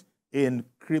fraudulent in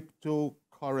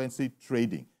cryptocurrency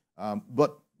trading.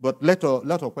 But let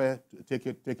Okwe take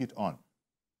it on.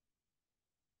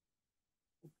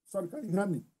 Sorry, can you hear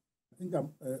me? I think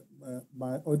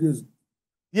my audio is...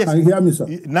 Yes. Can you hear me, sir?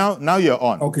 Now you're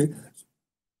on.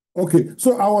 Okay.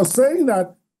 So I was saying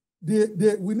that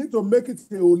we need to make it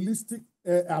a holistic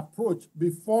approach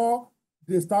before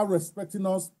they start respecting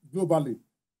us globally.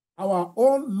 Our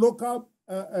own local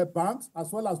banks, as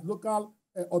well as local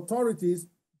authorities,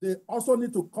 they also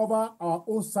need to cover our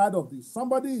own side of this.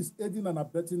 Somebody is aiding and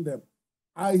abetting them.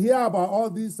 I hear about all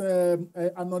this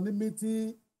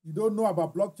anonymity. You don't know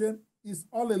about blockchain. It's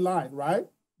all a lie, right?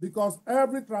 Because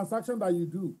every transaction that you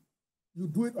do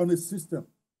it on a system.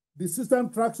 The system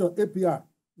tracks your API.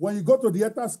 When you go to the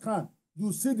Etherscan,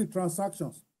 you see the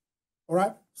transactions. All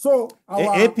right. So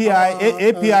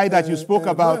API that you spoke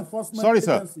about. Sorry,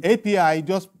 sir. API,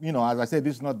 just as I said,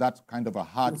 this is not that kind of a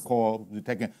hardcore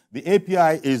detecting. The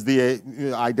API is the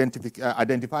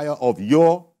identifier of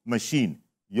your machine,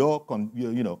 your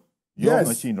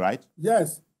machine, right?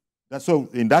 Yes. So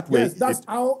in that way, yes, that's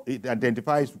how it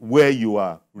identifies where you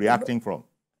are reacting from.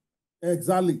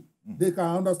 Exactly. They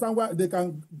can understand where they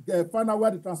can find out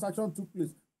where the transaction took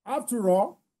place. After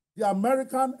all, the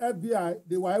American FBI,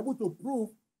 they were able to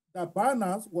prove that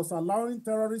Binance was allowing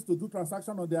terrorists to do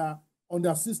transactions on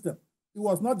their system. It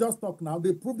was not just talk now.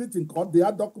 They proved it in court. They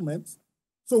had documents.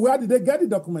 So where did they get the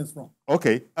documents from?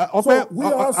 Okay. So we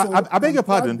also I beg your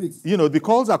pardon. The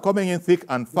calls are coming in thick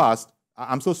and fast.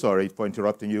 I'm so sorry for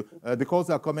interrupting you. The calls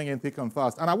are coming in thick and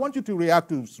fast. And I want you to react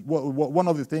to one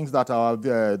of the things that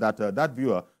that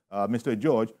viewer, Mr.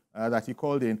 George, that he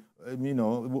called in,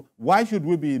 why should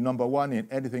we be number one in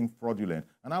anything fraudulent?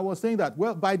 And I was saying that,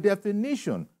 well, by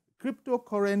definition,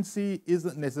 cryptocurrency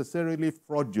isn't necessarily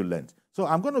fraudulent. So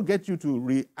I'm going to get you to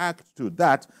react to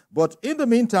that. But in the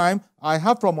meantime, I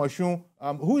have from Oshun,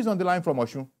 who is on the line from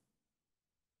Oshun?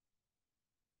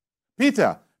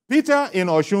 Peter in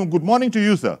Oshun, good morning to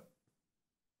you, sir.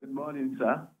 Good morning,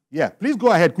 sir. Yeah, please go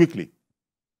ahead quickly.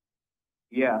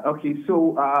 Yeah, okay.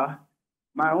 So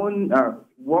my own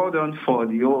well done for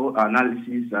the whole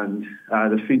analysis and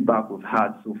the feedback we've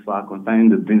had so far concerning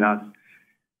the Binance.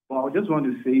 Well, I just want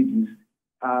to say this.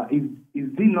 Is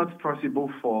it not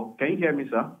possible for... Can you hear me,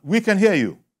 sir? We can hear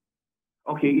you.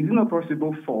 Okay, is it not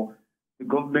possible for the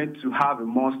government to have a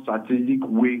more strategic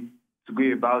way to go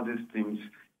about these things?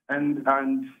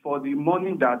 And for the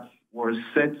money that was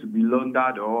said to be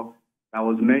laundered or that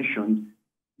was mentioned,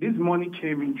 this money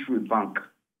came in through a bank.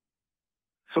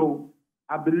 So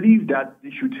I believe that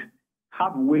they should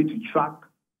have a way to track,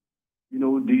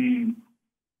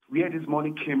 where this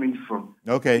money came in from.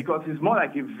 Okay. Because it's more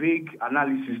like a vague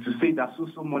analysis to say that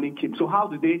so money came. So how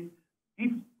do they,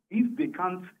 if they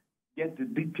can't get the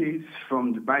details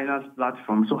from the Binance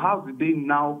platform, so how do they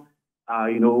now,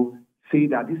 say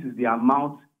that this is the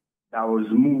amount that was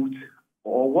moved,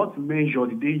 or what measure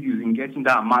did they use in getting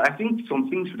that amount? I think some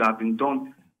things should have been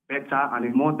done better and a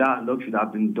more dialogue should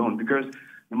have been done, because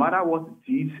no matter what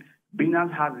it is,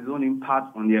 Binance has its own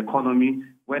impact on the economy,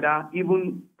 whether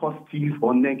even positive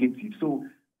or negative. So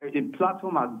a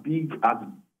platform as big as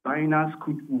Binance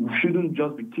shouldn't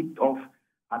just be kicked off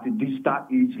at a digital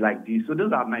age like this. So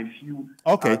those are my few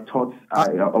thoughts I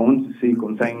want to say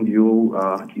concerning the whole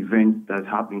event that's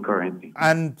happening currently.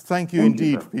 And thank you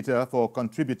indeed, Peter, for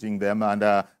contributing them. And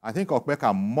I think Okwe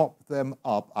can mop them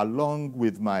up along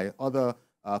with my other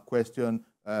question.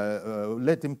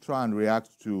 Let him try and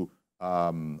react to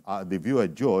the viewer,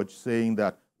 George, saying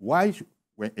that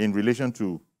in relation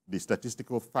to the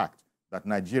statistical fact that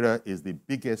Nigeria is the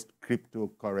biggest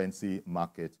cryptocurrency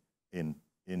market in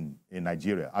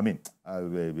Nigeria,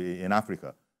 in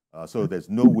Africa. So there's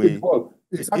no way.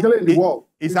 It's actually the world.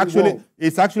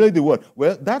 It's actually the world.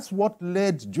 Well, that's what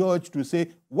led George to say,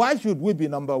 why should we be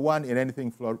number one in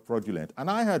anything fraudulent?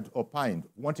 And I had opined,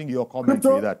 wanting your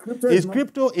commentary, is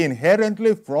crypto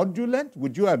inherently fraudulent?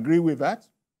 Would you agree with that?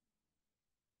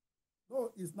 No,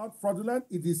 it's not fraudulent.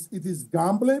 It is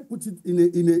gambling. Put it in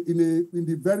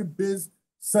the very base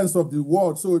sense of the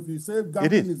word. So if you say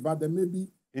gambling is bad, then maybe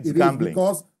it's gambling.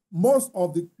 Because most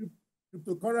of the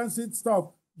cryptocurrency stuff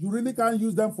you really can't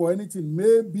use them for anything.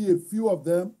 Maybe a few of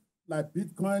them, like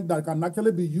Bitcoin, that can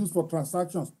actually be used for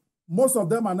transactions. Most of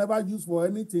them are never used for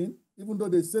anything, even though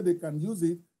they say they can use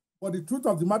it. But the truth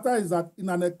of the matter is that in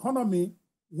an economy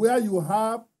where you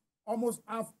have almost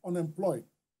half unemployed,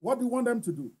 what do you want them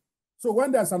to do? So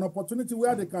when there's an opportunity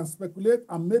where they can speculate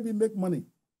and maybe make money,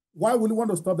 why would you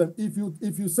want to stop them? If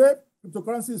you say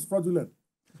cryptocurrency is fraudulent,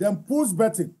 then pools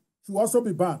betting should also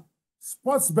be banned.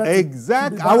 Sports betting.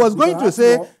 Exactly. I was going to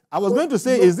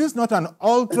say, is this not an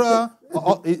ultra,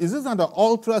 is this not an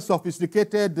ultra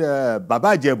sophisticated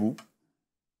Baba Jebu?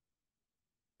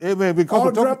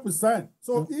 100%.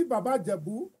 So if Baba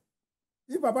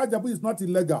Jebu is not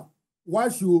illegal, why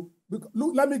should, look,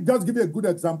 let me just give you a good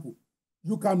example.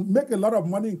 You can make a lot of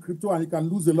money in crypto and you can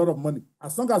lose a lot of money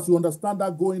as long as you understand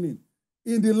that going in.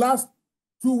 In the last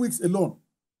 2 weeks alone,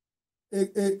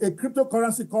 a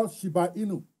cryptocurrency called Shiba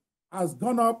Inu has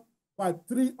gone up by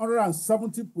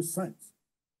 370%.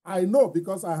 I know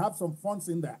because I have some funds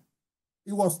in there.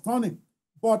 It was stunning.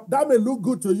 But that may look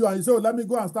good to you and you say, oh, let me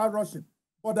go and start rushing.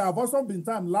 But there have also been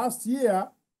times last year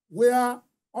where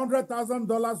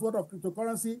 $100,000 worth of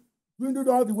cryptocurrency dwindled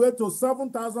all the way to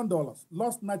 $7,000,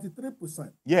 lost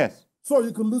 93%. Yes. So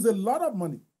you can lose a lot of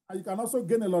money and you can also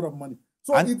gain a lot of money.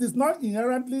 So it is not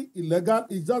inherently illegal,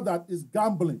 it's just that it's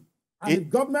gambling. And if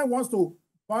government wants to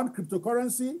ban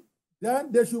cryptocurrency,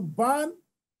 then they should ban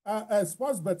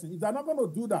sports betting. If they're not going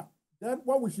to do that, then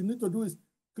what we should need to do is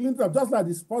clean it up, just like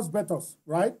the sports bettors,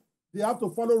 right? They have to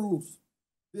follow rules.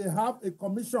 They have a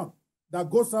commission that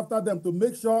goes after them to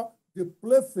make sure they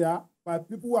play fair by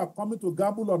people who are coming to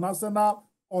gamble on Arsenal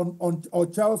or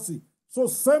Chelsea. So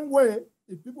same way,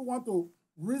 if people want to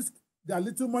risk their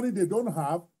little money they don't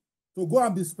have to go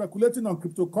and be speculating on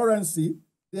cryptocurrency,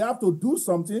 they have to do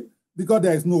something because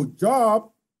there is no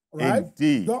job, right?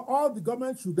 Indeed. So all the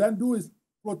government should then do is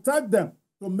protect them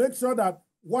to make sure that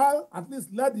while at least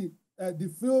let the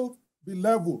field be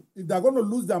level. If they're going to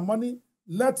lose their money,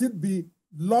 let it be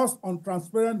lost on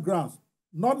transparent grounds.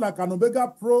 Not like an Omega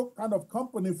Pro kind of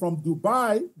company from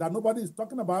Dubai that nobody is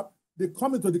talking about. They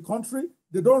come into the country.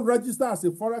 They don't register as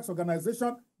a Forex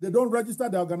organization. They don't register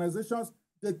their organizations.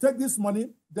 They take this money,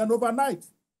 then overnight,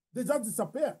 they just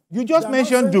disappear. You just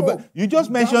mentioned Dubai. Oh, you just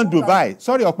mentioned Dubai.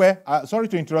 Sorry, Okwe. Sorry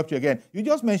to interrupt you again. You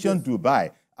just mentioned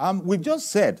Dubai. We've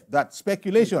just said that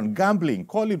speculation, gambling,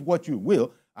 call it what you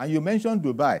will, and you mentioned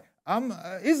Dubai.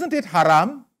 Isn't it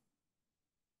haram?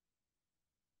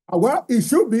 Well, it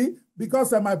should be,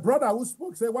 because my brother who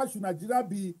spoke said, why should Nigeria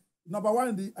be number one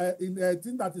in the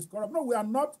thing that is corrupt? No, we are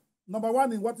not number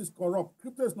one in what is corrupt.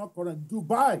 Crypto is not corrupt.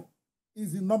 Dubai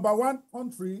is the number one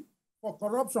country for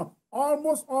corruption.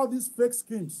 Almost all these fake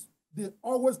schemes, they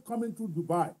always come into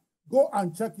Dubai. Go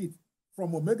and check it.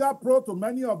 From Omega Pro to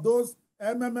many of those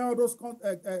MML, those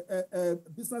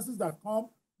businesses that come,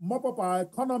 mop up our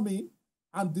economy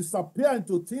and disappear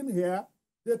into thin air,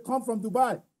 they come from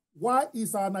Dubai. Why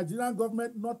is our Nigerian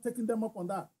government not taking them up on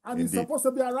that? And Indeed. It's supposed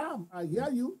to be around. I hear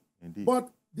you. Indeed. But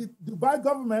the Dubai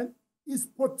government is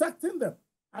protecting them.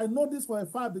 I know this for a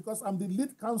fact because I'm the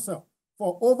lead counsel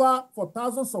for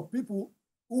thousands of people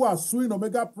who are suing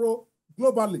Omega Pro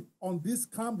globally on this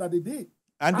scam that they did.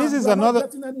 And this is another,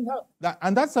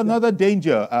 and that's another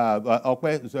danger.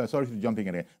 Sorry for jumping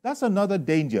in here. That's another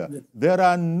danger. Yes. There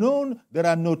are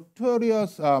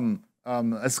notorious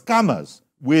scammers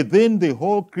within the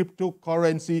whole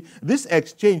cryptocurrency. This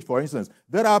exchange, for instance,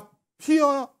 there are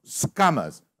pure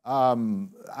scammers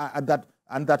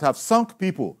that have sunk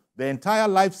people. The entire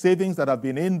life savings that have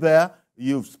been in there,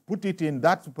 you've put it in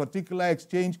that particular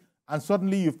exchange, and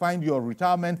suddenly you find your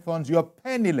retirement funds, you're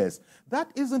penniless. That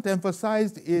isn't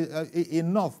emphasized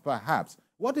enough, perhaps.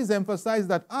 What is emphasized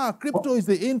that, crypto is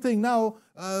the in thing now,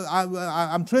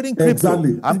 I'm trading crypto,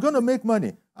 exactly. I'm going to make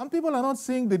money. And people are not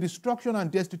seeing the destruction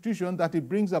and destitution that it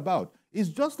brings about. It's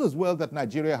just as well that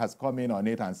Nigeria has come in on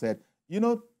it and said, you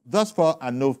know, thus far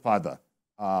and no further,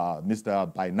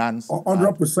 Mr. Binance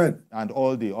 100%. And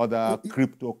all the other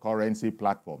cryptocurrency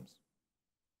platforms.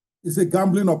 It's a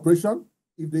gambling operation.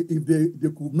 If they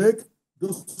could make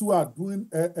those who are doing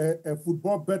a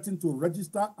football betting to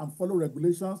register and follow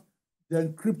regulations,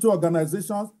 then crypto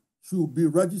organizations should be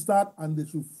registered and they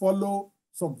should follow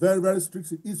some very, very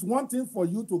strict. It's one thing for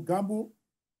you to gamble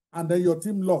and then your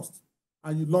team lost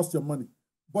and you lost your money.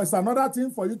 But it's another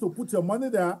thing for you to put your money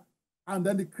there and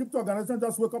then the crypto organization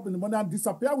just wake up in the morning and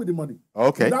disappear with the money.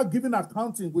 Okay. Without giving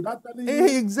accounting, without telling you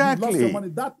exactly. you lost your money.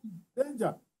 That is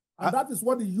danger. And that is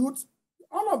what the youth,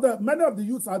 many of the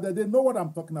youths out there, they know what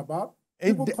I'm talking about.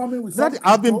 People coming with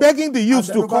I've been begging the youths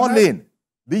to call in.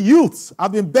 The youths,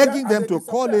 I've been begging them to disappear.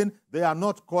 call in. They are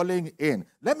not calling in.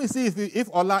 Let me see if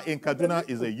Ola in Kaduna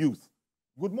is a youth.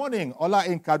 Good morning, Ola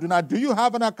in Kaduna. Do you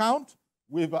have an account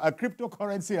with a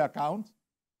cryptocurrency account?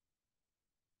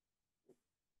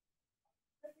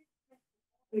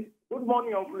 Good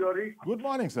morning, Uncle Yori. Good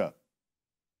morning, sir.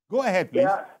 Go ahead, please.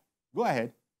 Yeah. Go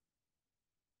ahead.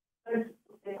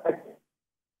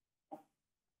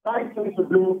 Nice thing to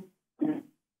do.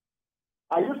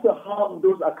 I used to have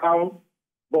those accounts,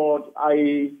 but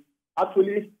I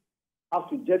actually have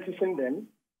to jettison them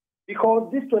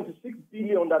because this 26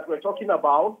 billion that we're talking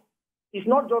about is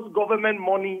not just government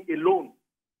money alone.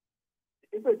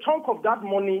 If a chunk of that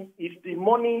money is the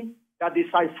money that they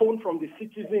siphon from the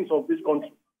citizens of this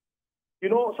country. You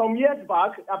know, some years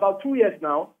back, about 2 years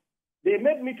now, they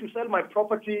made me to sell my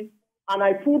property, and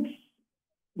I put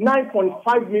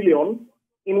 9.5 million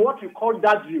in what you call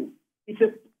that view. It's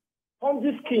a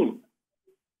Ponzi scheme.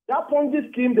 That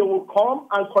Ponzi scheme, they will come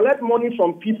and collect money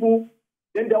from people.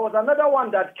 Then there was another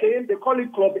one that came, they call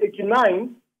it Club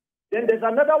 89. Then there's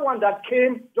another one that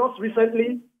came just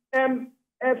recently,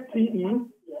 MFTE.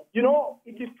 You know,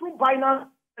 it is through Binance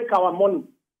take our money.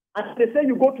 And they say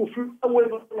you go to free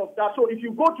waiver of that. So if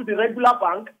you go to the regular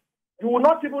bank, you will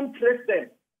not even trace them.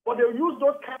 But they'll use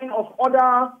those kind of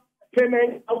other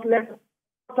payment outlets.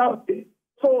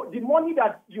 So the money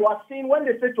that you are seeing when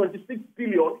they say 26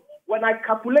 billion, when I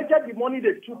calculated the money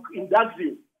they took in that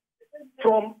deal,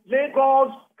 from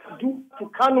Lagos to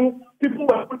Kanu, people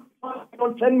were putting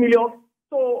on 10 million.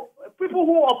 So people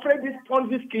who operate this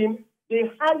Ponzi scheme, they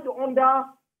hide under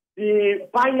the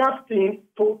Binance thing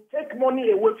to take money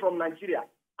away from Nigeria.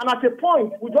 And at a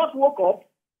point, we just woke up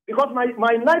because my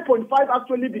 9.5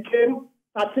 actually became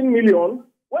 13 million.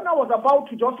 When I was about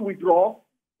to just withdraw,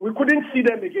 we couldn't see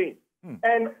them again.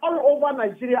 And all over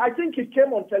Nigeria, I think it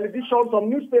came on television, some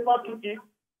newspapers took it.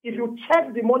 If you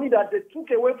check the money that they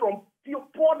took away from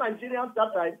poor Nigerians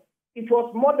that time, it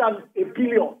was more than $1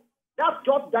 billion. That's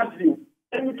just that deal.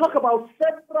 And you talk about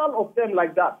several of them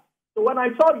like that. So when I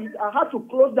saw it, I had to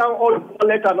close down all the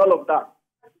wallet and all of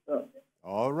that.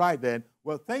 All right, then.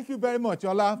 Well, thank you very much,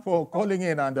 Ola, for calling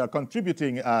in and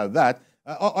contributing that.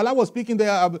 Ola was speaking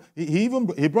there.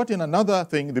 He brought in another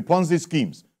thing, the Ponzi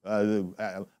schemes.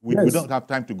 We don't have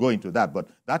time to go into that, but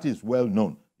that is well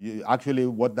known. Actually,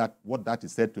 what that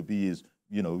is said to be is,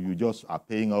 you know, you just are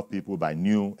paying off people by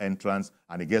new entrants,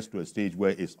 and it gets to a stage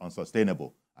where it's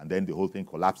unsustainable, and then the whole thing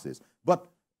collapses. But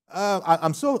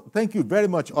thank you very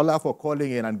much, Ola, for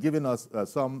calling in and giving us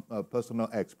some personal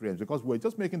experience, because we're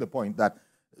just making the point that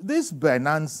this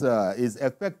Binance is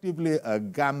effectively a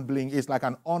gambling. It's like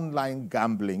an online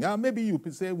gambling. Maybe you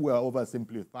could say we're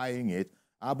oversimplifying it,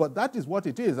 but that is what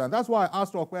it is. And that's why I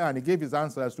asked Okwe, and he gave his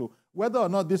answer as to whether or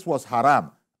not this was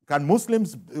haram. Can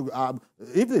Muslims,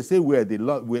 if they say we're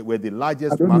the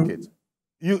largest market,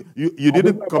 you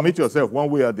didn't commit yourself one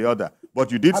way or the other,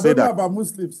 but you did say that. I don't know about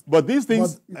Muslims. But these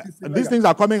things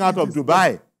are coming out of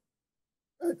Dubai.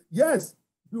 Yes,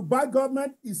 Dubai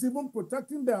government is even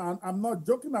protecting them. And I'm not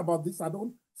joking about this. I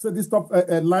don't say this stuff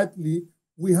lightly.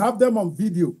 We have them on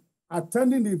video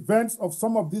attending the events of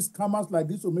some of these scammers like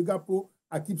this Omega Pro.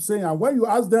 I keep saying, and when you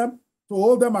ask them to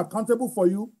hold them accountable for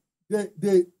you,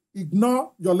 they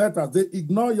ignore your letters. They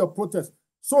ignore your protest.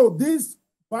 So this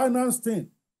Binance thing,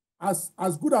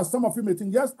 as good as some of you may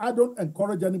think, yes, I don't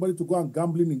encourage anybody to go and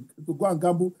gamble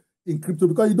in crypto,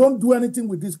 because you don't do anything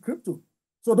with this crypto.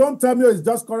 So don't tell me it's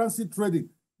just currency trading.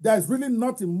 There's really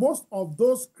nothing. Most of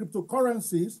those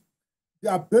cryptocurrencies, they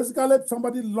are basically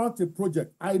somebody launched a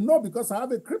project. I know because I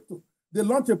have a crypto. They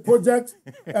launch a project.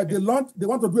 They want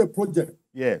to do a project.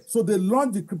 Yes. So they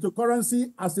launch the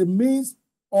cryptocurrency as a means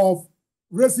of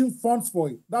raising funds for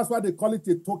it. That's why they call it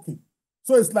a token.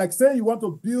 So it's like saying you want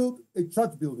to build a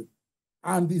church building,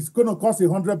 and it's going to cost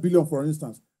 100 billion, for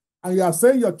instance. And you are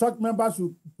saying your church members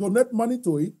should donate money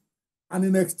to it, and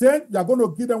in exchange, you are going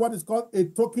to give them what is called a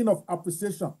token of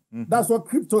appreciation. That's what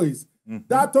crypto is.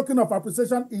 That token of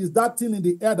appreciation is that thing in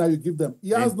the air that you give them.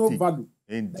 It has no value.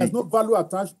 There's no value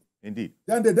attached. Indeed.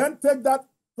 Then they take that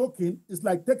token. It's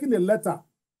like taking a letter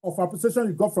of appreciation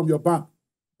you got from your bank,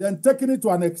 then taking it to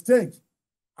an exchange,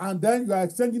 and then you are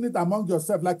exchanging it among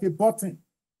yourself like a button.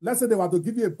 Let's say they were to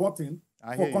give you a button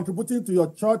for contributing to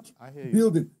your church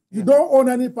building. You don't own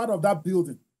any part of that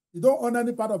building. You don't own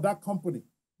any part of that company.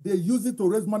 They use it to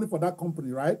raise money for that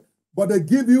company, right? But they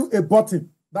give you a button.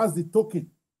 That's the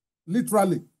token,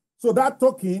 literally. So that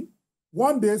token,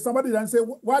 one day somebody then say,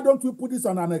 why don't we put this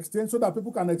on an exchange so that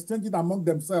people can exchange it among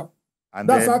themselves? And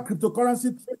that's how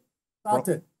cryptocurrency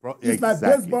started. It's like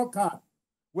baseball card.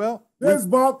 Well,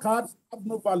 baseball cards have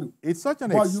no value. It's such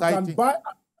an but exciting. You can buy.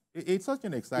 It's such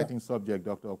an exciting subject,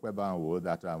 Dr. Okwebanwo,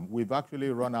 that we've actually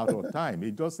run out of time.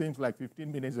 It just seems like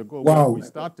 15 minutes ago when we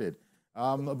started.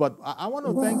 But I want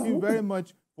to thank you very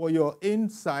much for your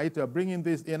insight, bringing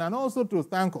this in, and also to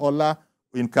thank Ola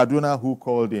in Kaduna who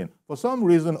called in. For some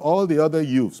reason, all the other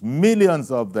youths,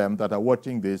 millions of them that are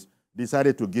watching this,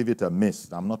 decided to give it a miss.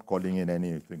 I'm not calling in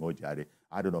anything, Ojari.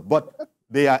 I don't know. But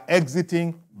they are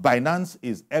exiting. Binance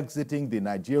is exiting the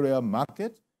Nigeria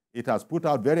market. It has put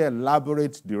out very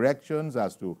elaborate directions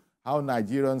as to how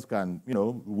Nigerians can,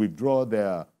 withdraw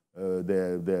their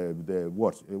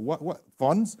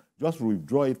funds, just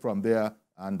withdraw it from there,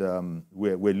 and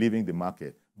we're leaving the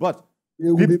market. But they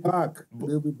will be back.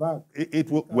 They'll be back. It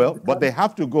will, well, but they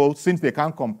have to go, since they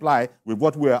can't comply with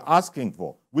what we are asking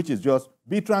for, which is just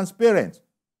be transparent.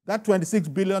 That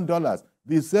 $26 billion,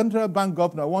 the central bank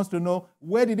governor wants to know,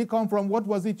 where did it come from? What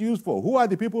was it used for? Who are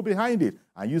the people behind it?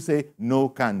 And you say, no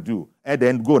can do. And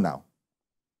then go now.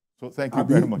 So thank you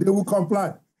very much. They will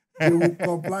comply. They will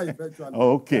comply eventually.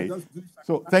 Okay.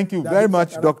 So thank you very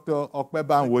much, Dr.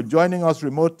 Okwebanwo, joining us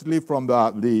remotely from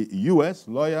the U.S.,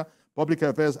 lawyer, public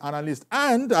affairs analyst,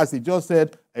 and, as he just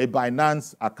said, a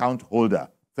Binance account holder.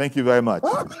 Thank you very much.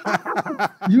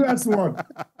 US one.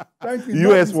 Thank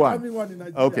you. US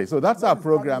one. Okay, so that's our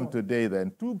program today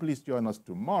then. Do please join us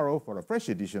tomorrow for a fresh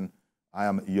edition. I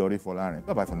am Yori Folare.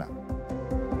 Bye-bye for now.